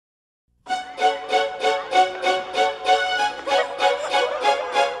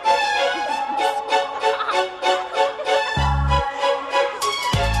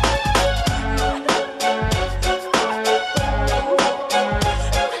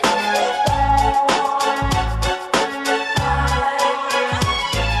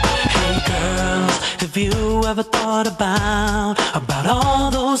ever thought about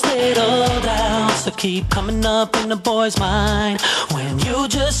all those little doubts that keep coming up in a boy's mind when you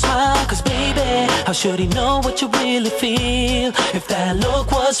just smile? Cause baby, how should he know what you really feel if that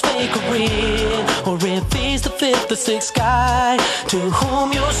look was fake or real? Or if he's the fifth or sixth guy to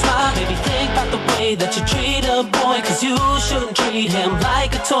whom you smile? Maybe think about the way that you treat a boy, cause you shouldn't treat him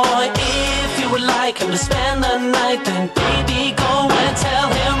like a toy. If you would like him to spend the night, then baby, go and tell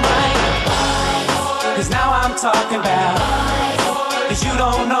him right. Cause now I'm talking about, cause you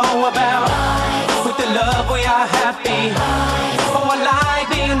don't know about, with the love we are happy. Oh, I like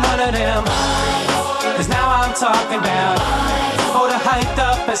being one of them. Cause now I'm talking about, oh, the hyped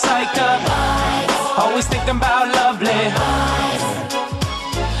up and psyched up, always thinking about lovely.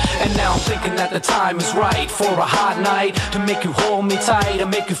 And now I'm thinking that the time is right for a hot night, to make you hold me tight and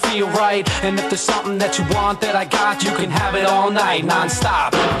make you feel right. And if there's something that you want that I got, you can have it all night,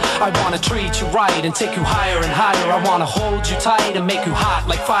 non-stop. I wanna treat you right and take you higher and higher. I wanna hold you tight and make you hot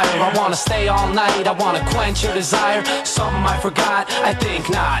like fire. I wanna stay all night, I wanna quench your desire. Something I forgot? I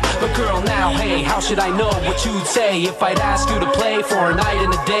think not. But girl, now, hey, how should I know what you'd say if I'd ask you to play for a night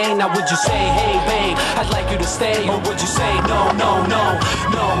and a day? Now would you say, hey babe, I'd like you to stay? Or would you say, no, no, no,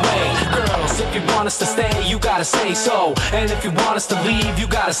 no way? Girls, if you want us to stay, you gotta say so. And if you want us to leave, you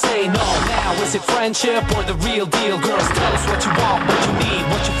gotta say no. Now, is it friendship or the real deal? Girls, tell us what you want, what you need,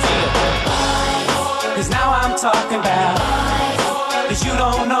 what you feel. Cause now I'm talking about, cause you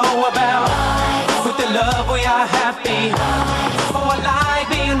don't know about, with the love we are happy. Oh, I like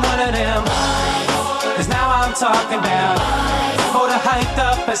being one of them. Cause now I'm talking about, oh, the hyped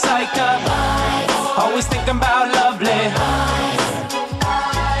up and psyched up, always thinking about lovely.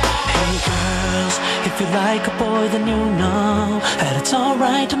 If you like a boy, then you know that it's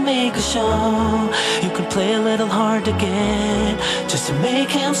alright to make a show. You can play a little hard to get, just to make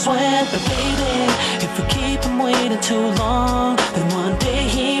him sweat. But baby, if we keep him waiting too long, then one day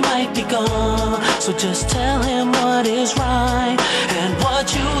he might be gone. So just tell him what is right and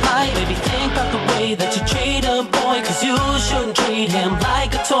what you like. Maybe think about the way that you treat a boy, cause you shouldn't treat him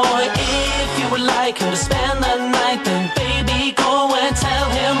like a toy. If you would like him to spend the night, then baby, go and tell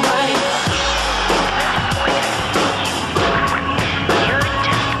him right.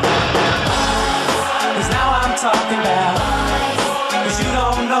 Talking about, cause you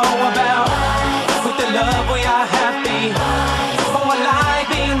don't know about, with the love we are happy. Oh, I like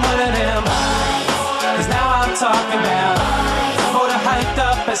being one of them. Cause now I'm talking about, oh, the hyped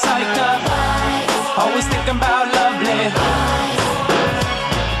up and psyched up, always thinking about lovely.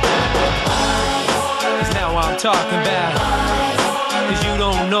 Cause now I'm talking about, cause you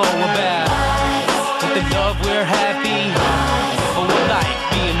don't know about, with the love we